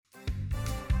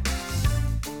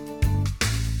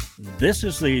This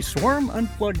is the Swarm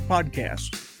Unplugged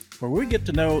podcast, where we get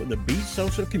to know the Bee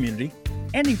Social community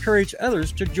and encourage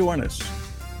others to join us.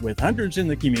 With hundreds in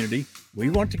the community, we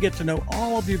want to get to know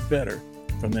all of you better.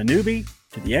 From the newbie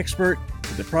to the expert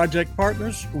to the project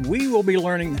partners, we will be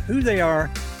learning who they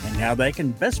are and how they can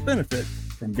best benefit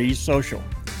from Bee Social.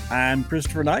 I'm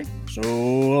Christopher Knight,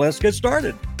 so let's get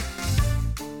started.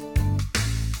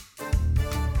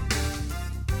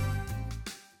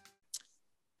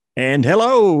 And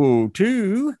hello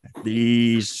to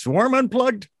the Swarm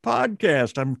Unplugged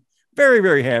podcast. I'm very,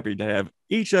 very happy to have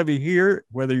each of you here,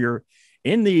 whether you're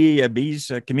in the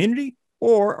bees community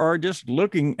or are just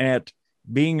looking at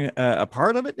being a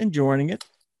part of it and joining it,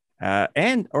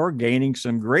 and or gaining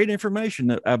some great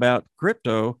information about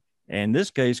crypto, in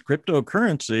this case,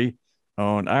 cryptocurrency,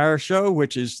 on our show,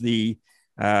 which is the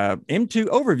M2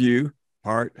 Overview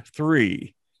Part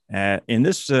 3. In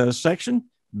this section,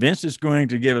 Vince is going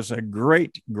to give us a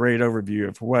great overview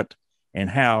of what and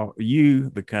how you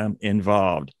become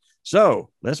involved. So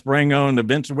let's bring on the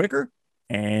Vince Wicker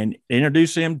and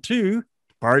introduce him to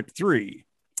Part 3.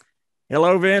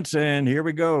 Hello, Vince, and here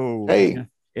we go. Hey,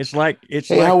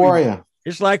 how are you?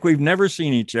 It's like we've never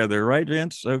seen each other, right,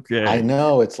 Vince? Okay. I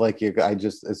know. It's like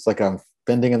it's like I'm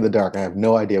bending in the dark. I have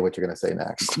no idea what you're going to say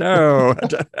next. No.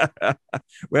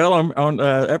 Well, on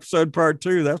episode Part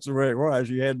 2, that's the way it was.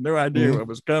 You had no idea what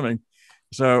was coming.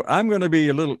 So I'm going to be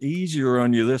a little easier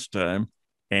on you this time,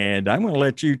 and I'm going to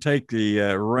let you take the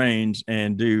reins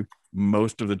and do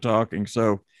most of the talking.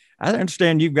 So I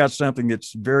understand you've got something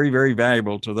that's very, very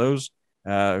valuable to those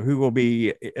who will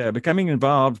be becoming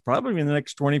involved probably in the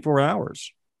next 24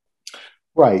 hours.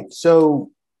 Right.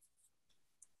 So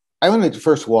I want to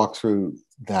first walk through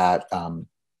that.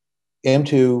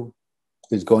 M2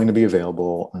 is going to be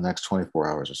available in the next 24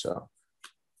 hours or so.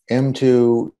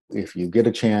 M2, if you get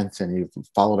a chance and you've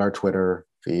followed our Twitter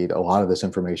feed, a lot of this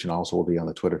information also will be on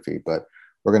the Twitter feed, but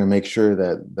we're going to make sure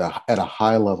that at a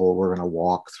high level, we're going to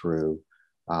walk through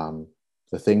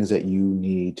the things that you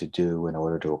need to do in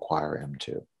order to acquire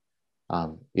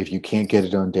M2. If you can't get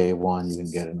it on day one, you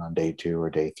can get it on day 2 or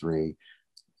day 3.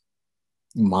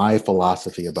 My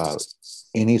philosophy about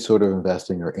any sort of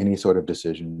investing or any sort of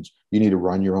decisions, you need to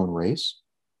run your own race.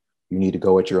 You need to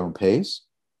go at your own pace,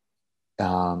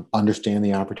 understand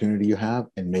the opportunity you have,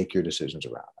 and make your decisions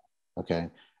around it. Okay.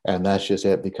 And that's just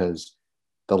it, because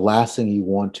the last thing you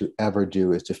want to ever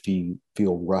do is to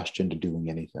feel rushed into doing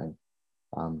anything.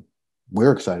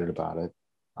 We're excited about it.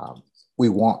 We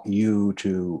want you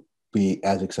to be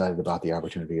as excited about the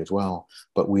opportunity as well,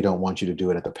 but we don't want you to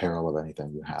do it at the peril of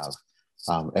anything you have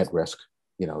at risk,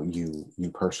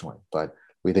 you personally. But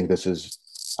we think this is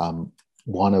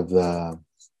one of the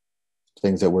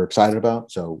things that we're excited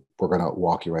about. So we're going to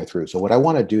walk you right through. So what I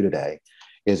want to do today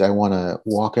is I want to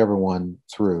walk everyone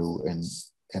through,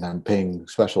 and I'm paying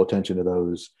special attention to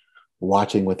those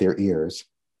watching with their ears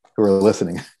who are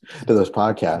listening to those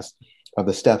podcasts, of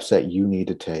the steps that you need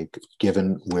to take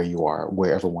given where you are,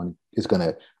 where everyone is going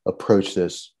to approach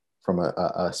this from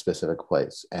a specific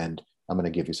place. And I'm going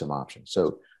to give you some options.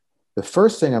 So the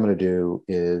first thing I'm going to do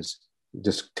is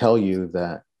just tell you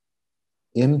that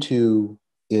M2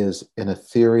 is an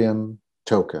Ethereum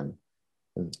token.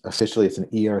 Officially, it's an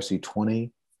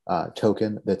ERC20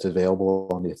 token that's available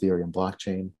on the Ethereum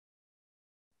blockchain.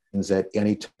 Means that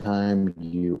anytime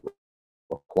you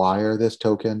acquire this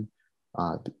token,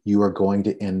 you are going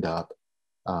to end up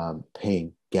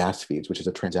paying gas fees, which is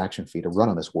a transaction fee to run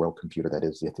on this world computer that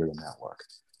is the Ethereum network.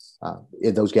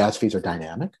 Those gas fees are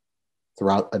dynamic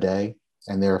throughout a day,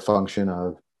 and they're a function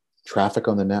of traffic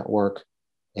on the network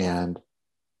and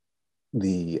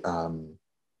the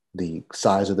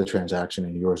size of the transaction,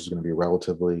 and yours is going to be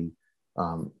relatively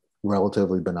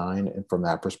benign from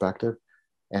that perspective.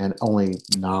 And only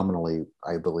nominally,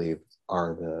 I believe,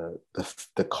 are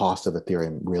the cost of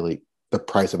Ethereum really, the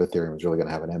price of Ethereum is really going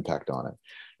to have an impact on it.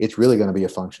 It's really going to be a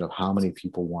function of how many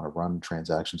people want to run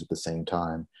transactions at the same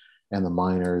time. And the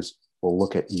miners will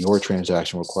look at your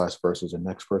transaction request versus the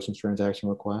next person's transaction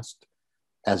request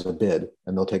as a bid,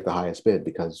 and they'll take the highest bid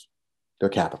because they're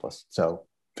capitalists. So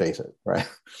face it, right?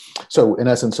 So in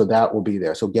essence, so that will be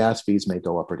there. So gas fees may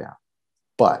go up or down,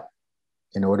 but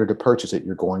in order to purchase it,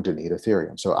 you're going to need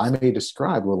Ethereum. So I may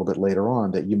describe a little bit later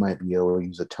on that you might be able to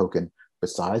use a token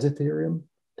besides Ethereum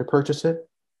to purchase it.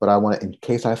 But I want to, in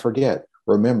case I forget,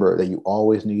 remember that you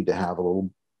always need to have a little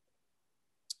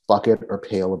bucket or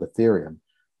pail of Ethereum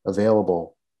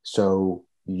available so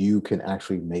you can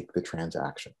actually make the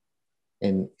transaction.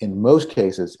 In most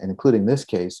cases, and including this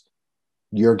case,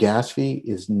 your gas fee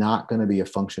is not going to be a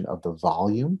function of the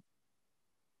volume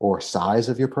or size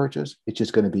of your purchase. It's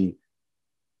just going to be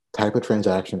type of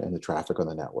transaction and the traffic on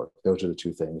the network. Those are the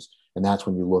two things. And that's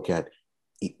when you look at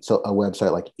so a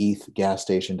website like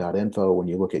ethgasstation.info, when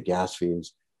you look at gas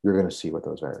fees, you're going to see what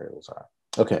those variables are.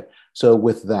 Okay, so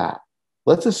with that,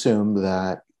 let's assume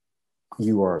that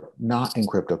you are not in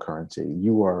cryptocurrency.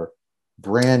 You are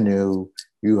brand new.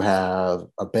 You have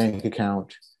a bank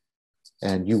account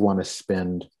and you want to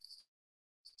spend,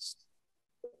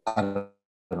 I don't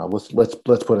know, let's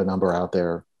put a number out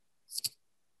there,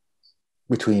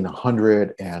 between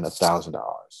 $100 and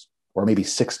 $1,000, or maybe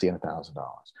 $60 and $1,000.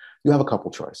 You have a couple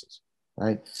choices,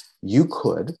 right? You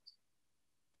could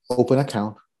open an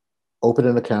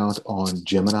account on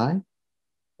Gemini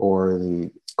or the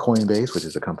Coinbase, which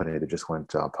is a company that just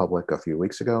went public a few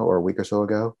weeks ago or a week or so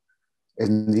ago.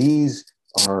 And these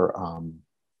are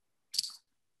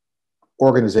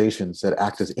organizations that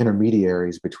act as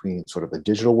intermediaries between sort of the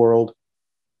digital world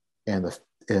and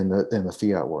the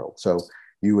fiat world. So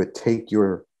you would take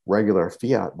your regular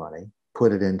fiat money,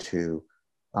 put it into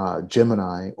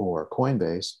Gemini or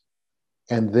Coinbase,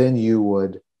 and then you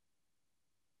would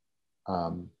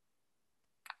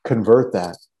convert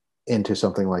that into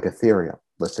something like Ethereum,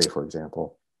 let's say, for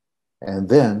example. And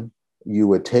then you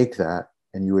would take that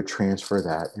and you would transfer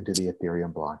that into the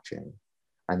Ethereum blockchain.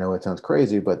 I know it sounds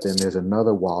crazy, but then there's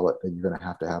another wallet that you're going to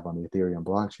have on the Ethereum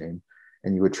blockchain,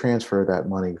 and you would transfer that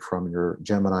money from your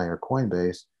Gemini or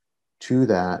Coinbase to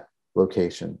that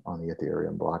location on the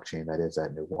Ethereum blockchain that is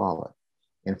that new wallet.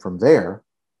 And from there,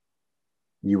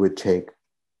 you would take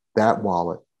that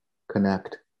wallet,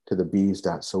 connect to the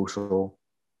bees.social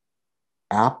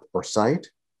app or site,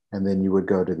 and then you would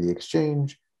go to the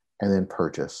exchange and then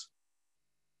purchase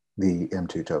the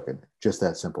M2 token. Just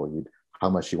that simple. How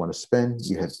much you want to spend,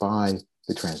 you hit buy,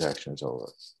 the transaction is over.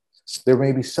 There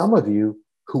may be some of you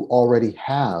who already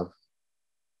have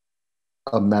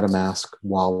a MetaMask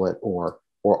wallet or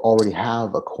already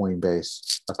have a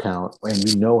Coinbase account, and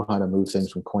you know how to move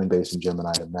things from Coinbase and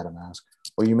Gemini to MetaMask,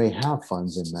 or you may have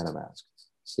funds in MetaMask.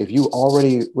 If you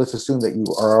already, let's assume that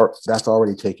that's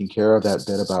already taken care of, that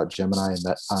bit about Gemini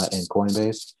and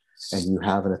Coinbase, and you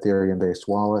have an Ethereum-based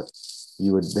wallet,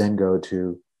 you would then go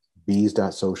to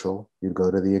bees.social, you'd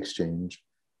go to the exchange,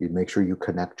 you'd make sure you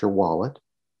connect your wallet,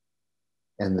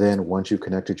 and then once you've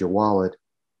connected your wallet,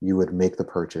 you would make the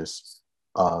purchase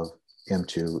of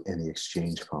M2 in the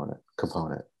exchange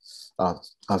component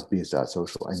of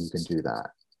bees.social, and you can do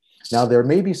that. Now, there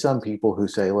may be some people who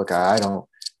say, look, I don't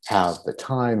have the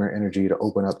time or energy to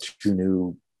open up 2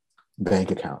 new bank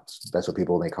accounts. That's what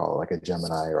people may call it, like a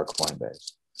Gemini or a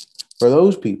Coinbase. For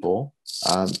those people,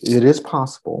 it is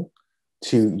possible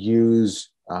to use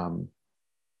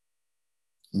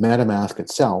MetaMask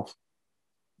itself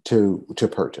to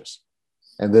purchase.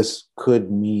 And this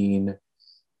could mean,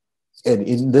 and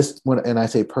in this, when I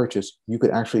say purchase, you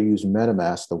could actually use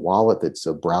MetaMask, the wallet that's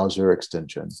a browser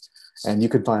extension, and you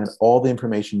can find all the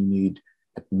information you need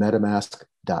at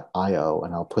metamask.io,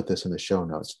 and I'll put this in the show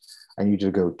notes. I need you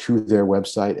to go to their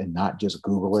website and not just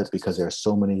Google it, because there are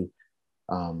so many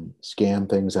scam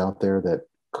things out there that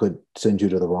could send you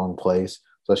to the wrong place,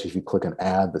 especially if you click an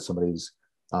ad that somebody's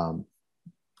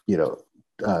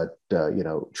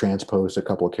transposed a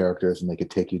couple of characters, and they could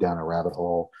take you down a rabbit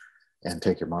hole and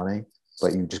take your money.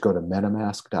 But you just go to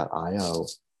metamask.io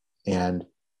and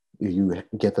you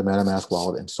get the MetaMask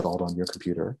wallet installed on your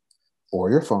computer or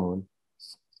your phone.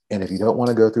 And if you don't want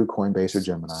to go through Coinbase or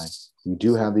Gemini, you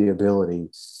do have the ability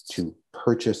to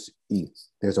purchase ETH.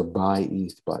 There's a buy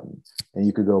ETH button, and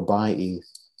you could go buy ETH.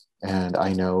 And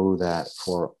I know that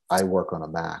I work on a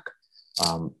Mac.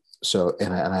 And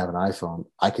I have an iPhone,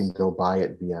 I can go buy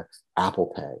it via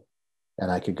Apple Pay,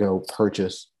 and I could go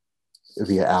purchase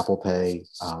via Apple Pay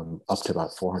up to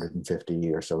about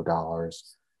 $450 or so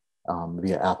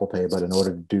via Apple Pay. But in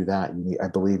order to do that, I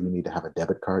believe you need to have a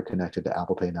debit card connected to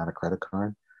Apple Pay, not a credit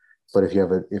card. But if you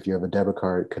have a debit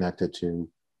card connected to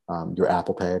your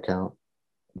Apple Pay account,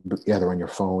 either on your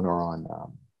phone or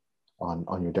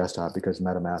on your desktop, because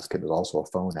MetaMask is also a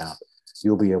phone app,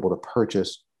 you'll be able to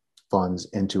purchase funds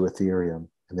into Ethereum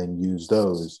and then use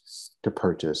those to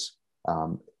purchase,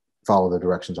 follow the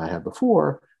directions I had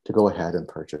before to go ahead and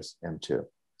purchase M2.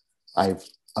 I've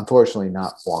unfortunately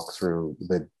not walked through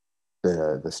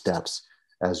the steps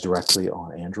as directly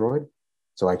on Android,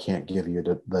 so I can't give you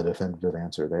the definitive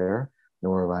answer there,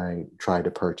 nor have I tried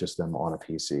to purchase them on a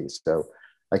PC. So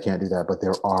I can't do that, but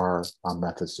there are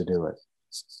methods to do it.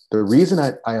 The reason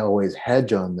I always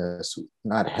hedge on this,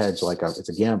 not hedge like it's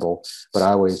a gamble, but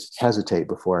I always hesitate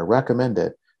before I recommend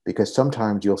it, because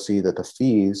sometimes you'll see that the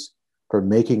fees for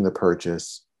making the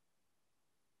purchase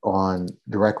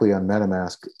directly on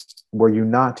MetaMask, were you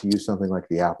not to use something like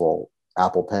the Apple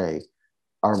Pay,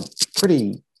 are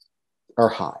pretty are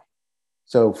high.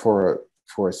 So for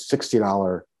a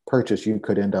 $60 purchase, you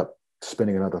could end up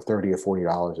spending another $30 or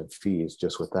 $40 in fees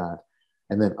just with that.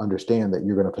 And then understand that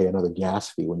you're going to pay another gas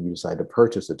fee when you decide to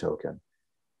purchase a token.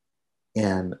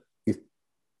 And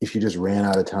if you just ran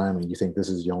out of time and you think this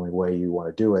is the only way you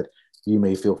want to do it, you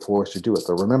may feel forced to do it.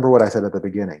 But remember what I said at the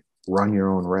beginning, run your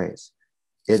own race.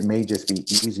 It may just be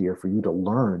easier for you to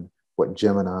learn what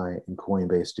Gemini and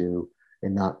Coinbase do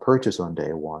and not purchase on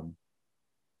day one,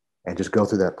 and just go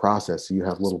through that process so you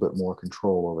have a little bit more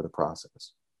control over the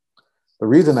process. The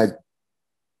reason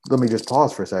let me just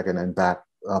pause for a second and back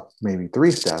up maybe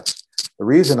 3 steps. The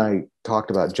reason I talked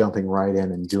about jumping right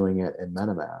in and doing it in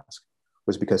MetaMask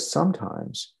was because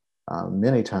sometimes,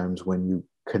 many times when you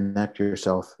connect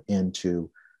yourself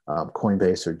into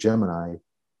Coinbase or Gemini,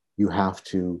 you have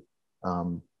to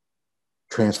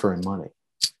transfer in money.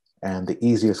 And the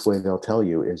easiest way they'll tell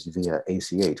you is via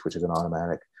ACH, which is an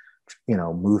automatic,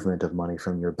 movement of money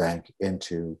from your bank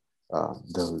into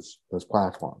those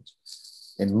platforms.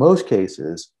 In most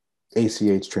cases,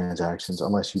 ACH transactions,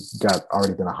 unless you've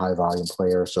already been a high volume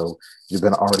player, so you've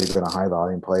already been a high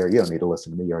volume player, you don't need to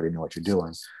listen to me, you already know what you're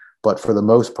doing. But for the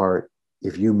most part,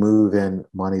 if you move in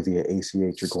money via ACH,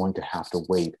 you're going to have to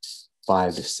wait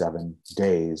 5 to 7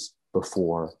 days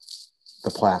before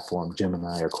the platform,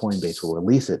 Gemini or Coinbase, will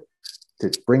release it to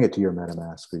bring it to your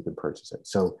MetaMask so you can purchase it.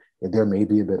 So there may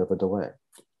be a bit of a delay.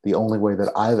 The only way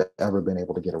that I've ever been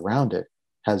able to get around it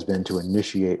has been to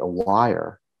initiate a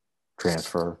wire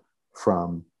transfer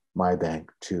from my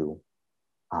bank to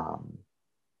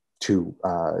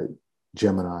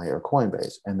Gemini or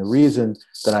Coinbase. And the reason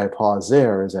that I pause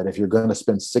there is that if you're going to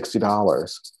spend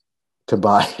 $60 to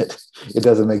buy it, it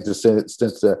doesn't make sense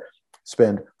to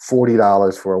spend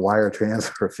 $40 for a wire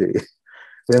transfer fee,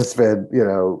 then spend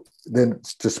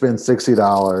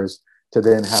 $60 to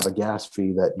then have a gas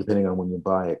fee that, depending on when you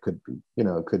buy it, could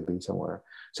be somewhere.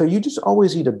 So you just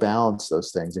always need to balance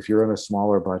those things. If you're on a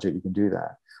smaller budget, you can do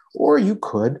that. Or you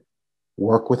could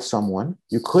work with someone.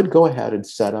 You could go ahead and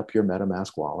set up your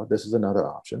MetaMask wallet. This is another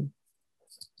option.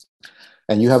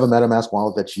 And you have a MetaMask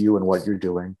wallet that's you and what you're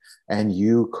doing. And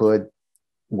you could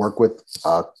work with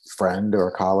a friend or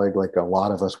a colleague. Like a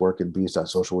lot of us work in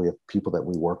Bees.social. We have people that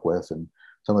we work with and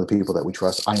some of the people that we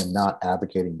trust. I am not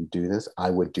advocating you do this. I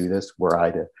would do this were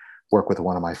I to work with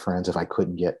one of my friends. If I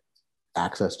couldn't get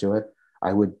access to it,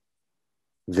 I would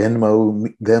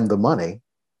Venmo them the money.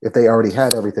 If they already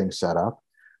had everything set up,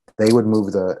 they would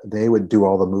do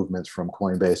all the movements from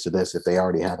Coinbase to this. If they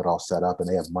already have it all set up and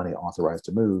they have money authorized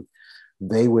to move,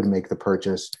 they would make the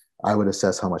purchase. I would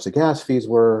assess how much the gas fees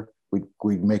were.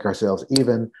 We'd make ourselves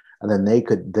even, and then they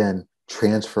could then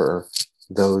transfer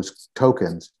those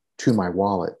tokens to my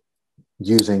wallet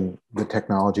using the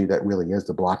technology that really is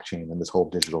the blockchain and this whole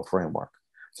digital framework.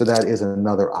 So that is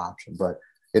another option, but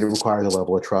it requires a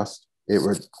level of trust. It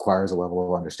requires a level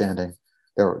of understanding.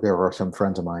 There are some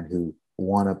friends of mine who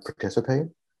want to participate,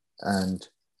 and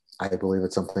I believe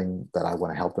it's something that I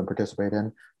want to help them participate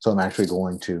in. So I'm actually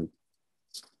going to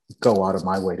go out of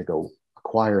my way to go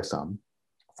acquire some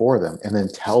for them and then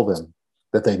tell them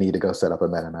that they need to go set up a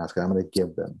MetaMask. And I'm going to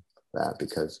give them that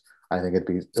because I think it'd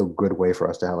be a good way for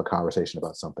us to have a conversation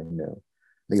about something new.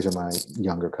 These are my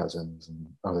younger cousins and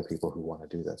other people who want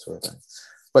to do that sort of thing.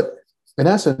 But in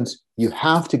essence, you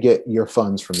have to get your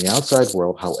funds from the outside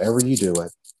world, however you do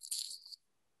it,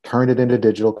 turn it into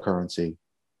digital currency,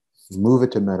 move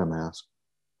it to MetaMask,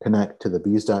 connect to the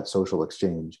Bees.social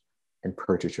exchange, and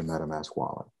purchase your MetaMask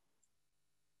wallet.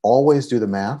 Always do the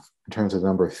math in terms of the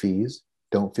number of fees.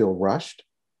 Don't feel rushed.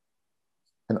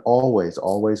 And always,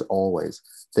 always, always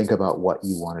think about what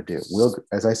you want to do.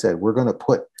 As I said, we're going to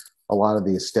put a lot of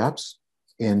these steps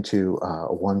into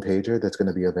a one-pager that's going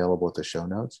to be available at the show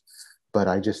notes. But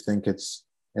I just think it's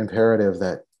imperative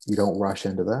that you don't rush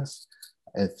into this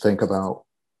and think about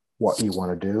what you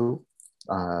want to do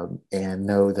and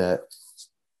know that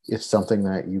it's something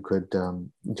that you could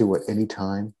do at any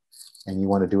time, and you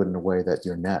want to do it in a way that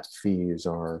your net fees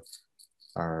are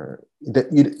that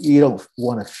you don't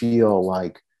want to feel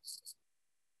like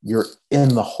you're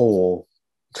in the hole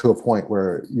to a point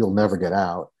where you'll never get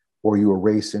out, or you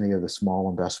erase any of the small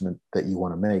investment that you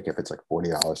want to make, if it's like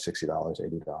 $40, $60,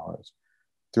 $80,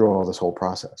 through all this whole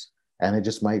process. And it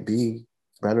just might be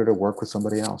better to work with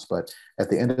somebody else. But at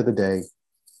the end of the day,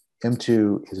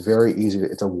 M2 is very easy.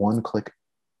 It's a one-click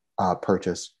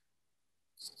purchase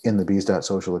in the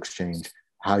Bees.social exchange.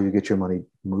 How you get your money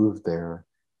moved there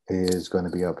is going to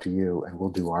be up to you, and we'll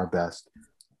do our best.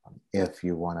 If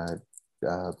you want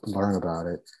to learn about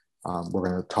it, we're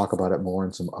going to talk about it more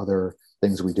and some other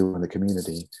things we do in the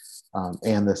community.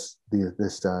 and this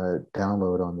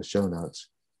download on the show notes.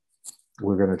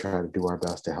 We're going to try to do our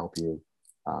best to help you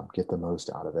get the most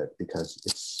out of it, because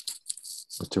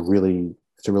it's a really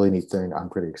neat thing. I'm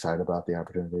pretty excited about the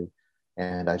opportunity,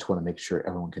 and I just want to make sure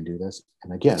everyone can do this.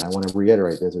 And again, I want to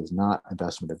reiterate, this is not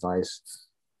investment advice.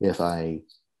 If I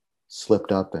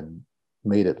slipped up and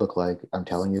made it look like I'm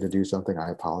telling you to do something, I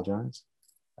apologize.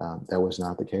 That was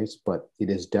not the case, but it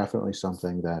is definitely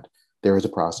something that there is a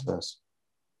process.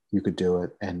 You could do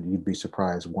it, and you'd be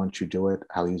surprised once you do it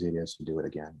how easy it is to do it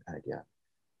again and again.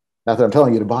 Not that I'm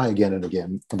telling you to buy again and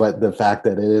again, but the fact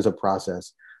that it is a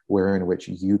process in which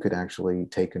you could actually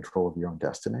take control of your own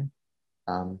destiny.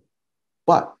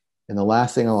 But, and the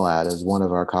last thing I'll add is, one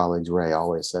of our colleagues, Ray,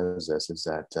 always says this, is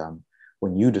that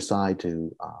when you decide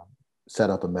to set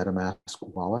up a MetaMask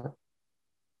wallet,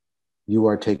 you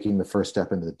are taking the first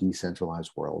step into the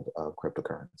decentralized world of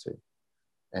cryptocurrency.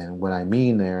 And what I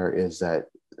mean there is that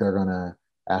they're going to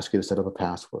ask you to set up a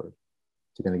password.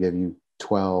 They're going to give you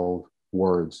 12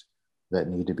 words that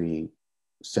need to be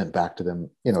sent back to them,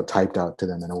 typed out to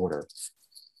them in order.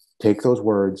 Take those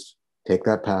words, take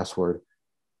that password,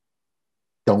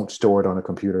 don't store it on a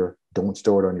computer, don't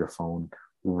store it on your phone,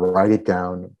 write it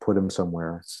down, put them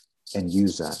somewhere, and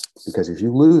use that. Because if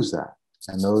you lose that,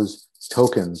 and those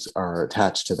tokens are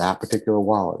attached to that particular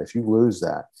wallet, if you lose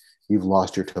that, you've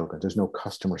lost your token. There's no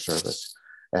customer service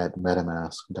at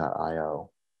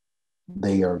metamask.io.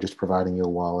 They are just providing you a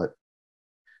wallet.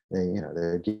 They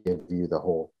give you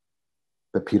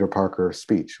the Peter Parker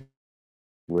speech.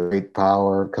 With great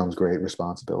power comes great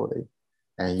responsibility.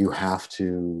 And you have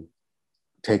to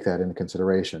take that into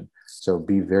consideration. So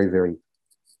be very, very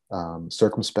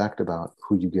circumspect about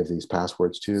who you give these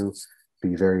passwords to.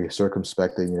 Be very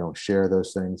circumspect that you don't share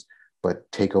those things,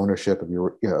 but take ownership of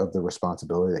of the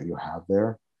responsibility that you have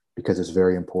there, because it's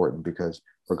very important. Because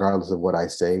regardless of what I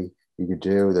say you could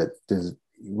do,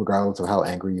 regardless of how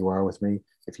angry you are with me,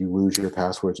 if you lose your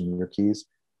passwords and your keys,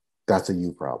 that's a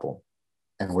you problem.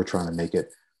 And we're trying to make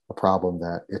it a problem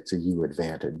that it's a you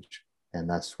advantage. And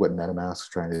that's what MetaMask is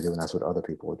trying to do, and that's what other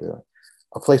people are doing.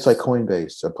 A place like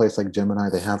Coinbase, a place like Gemini,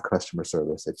 they have customer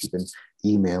service that you can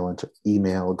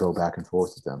email, go back and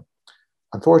forth with them.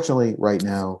 Unfortunately, right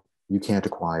now, you can't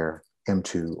acquire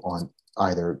M2 on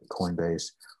either Coinbase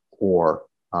or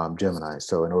Gemini.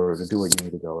 So in order to do it, you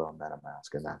need to go on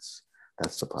MetaMask, and that's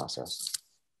the process.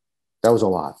 That was a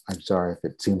lot. I'm sorry if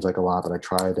it seems like a lot, but I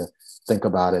try to think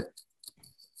about it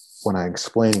when I'm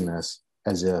explaining this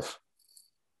as if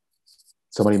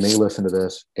somebody may listen to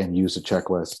this and use a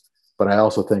checklist. But I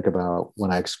also think about,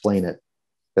 when I explain it,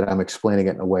 that I'm explaining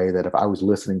it in a way that if I was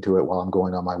listening to it while I'm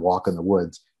going on my walk in the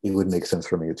woods, it would make sense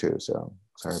for me too. So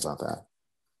sorry about that.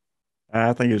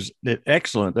 I think it's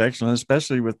excellent,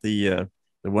 especially with the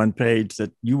one page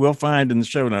that you will find in the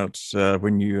show notes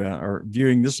when you are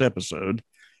viewing this episode.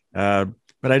 But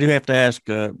I do have to ask,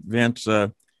 Vince,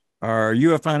 are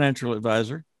you a financial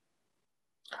advisor?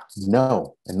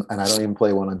 No, and I don't even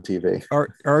play one on TV.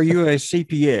 Are you a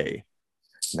CPA?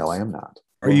 No, I am not.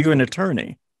 Are you an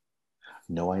attorney?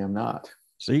 No, I am not.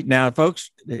 See, now,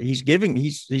 folks, he's giving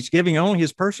only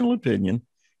his personal opinion,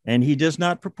 and he does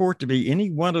not purport to be any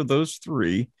one of those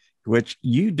three, which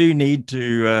you do need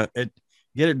to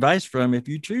get advice from if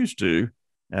you choose to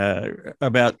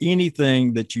about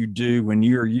anything that you do when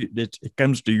it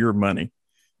comes to your money.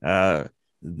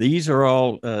 These are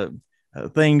all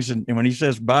things, and when he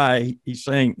says buy, he's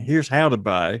saying here's how to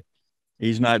buy.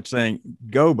 He's not saying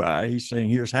go buy. He's saying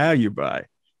here's how you buy.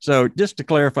 So just to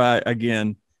clarify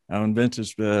again on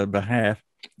Vince's behalf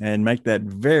and make that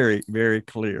very, very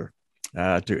clear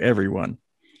to everyone.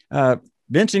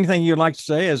 Vince, anything you'd like to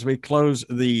say as we close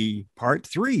the part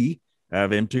 3 of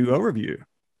M2 Overview?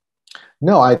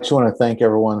 No, I just want to thank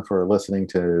everyone for listening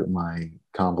to my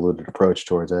convoluted approach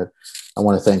towards it. I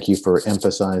want to thank you for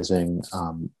emphasizing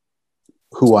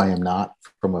who I am not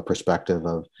from a perspective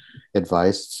of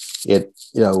advice.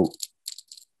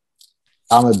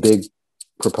 I'm a big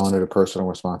proponent of personal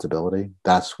responsibility.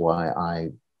 That's why I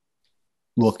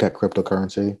looked at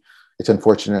cryptocurrency. It's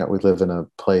unfortunate we live in a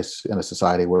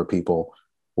society where people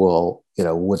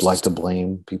would like to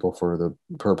blame people for the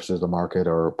purposes of the market,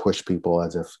 or push people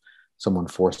as if someone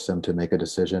forced them to make a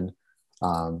decision.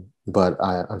 But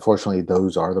unfortunately,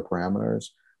 those are the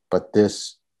parameters. But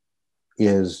this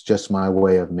is just my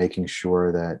way of making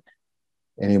sure that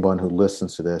anyone who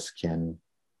listens to this can,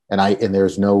 and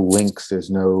there's no links,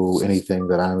 there's no anything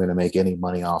that I'm going to make any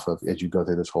money off of as you go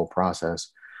through this whole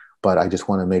process. But I just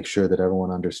want to make sure that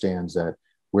everyone understands that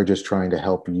we're just trying to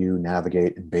help you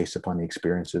navigate, and based upon the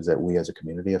experiences that we as a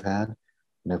community have had.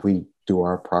 And if we do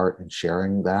our part in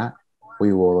sharing that,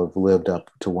 we will have lived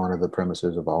up to one of the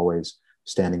premises of always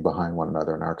standing behind one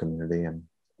another in our community. And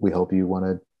we hope you want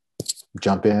to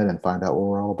jump in and find out what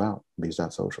we're all about.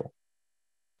 Bees.social.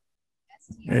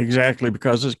 Exactly,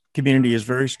 because this community is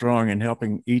very strong in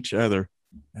helping each other.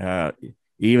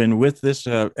 Even with this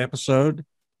episode,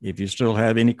 if you still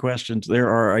have any questions, there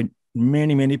are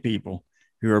many, many people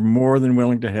who are more than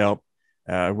willing to help.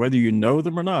 Whether you know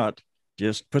them or not,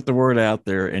 just put the word out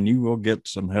there and you will get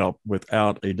some help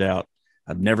without a doubt.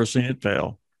 I've never seen it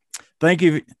fail. Thank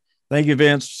you. Thank you,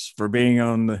 Vince, for being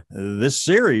on this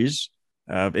series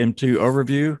of M2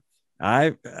 Overview.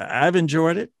 I've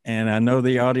enjoyed it, and I know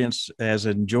the audience has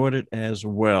enjoyed it as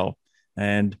well.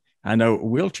 And I know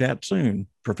we'll chat soon,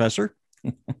 Professor.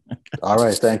 All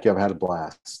right. Thank you. I've had a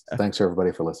blast. Thanks,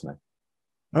 everybody, for listening.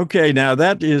 Okay. Now,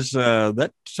 that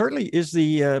certainly is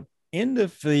the end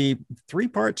of the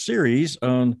 3-part series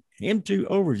on M2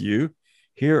 Overview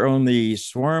here on the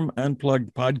Swarm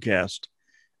Unplugged podcast.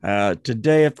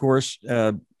 Today, of course,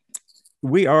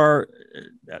 we are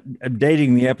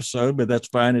dating the episode, but that's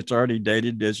fine. It's already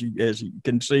dated, as you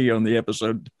can see on the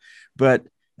episode. But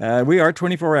we are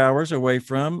 24 hours away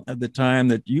from the time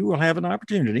that you will have an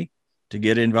opportunity to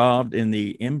get involved in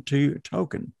the M2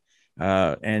 token.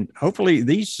 And hopefully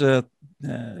these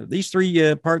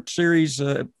 3-part series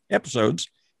episodes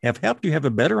have helped you have a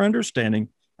better understanding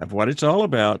of what it's all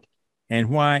about and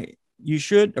why you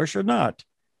should or should not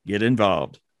get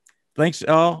involved. Thanks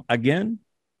all again,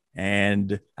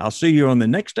 and I'll see you on the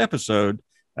next episode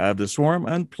of the Swarm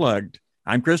Unplugged.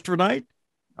 I'm Christopher Knight.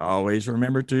 Always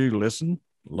remember to listen,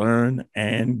 learn,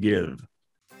 and give.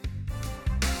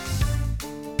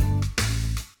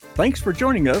 Thanks for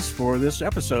joining us for this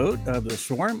episode of the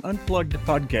Swarm Unplugged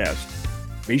podcast.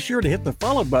 Be sure to hit the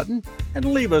follow button and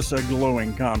leave us a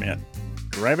glowing comment.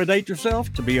 Gravitate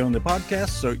yourself to be on the podcast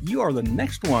so you are the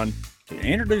next one to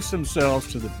introduce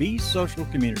themselves to the Bee social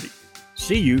community.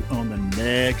 See you on the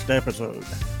next episode.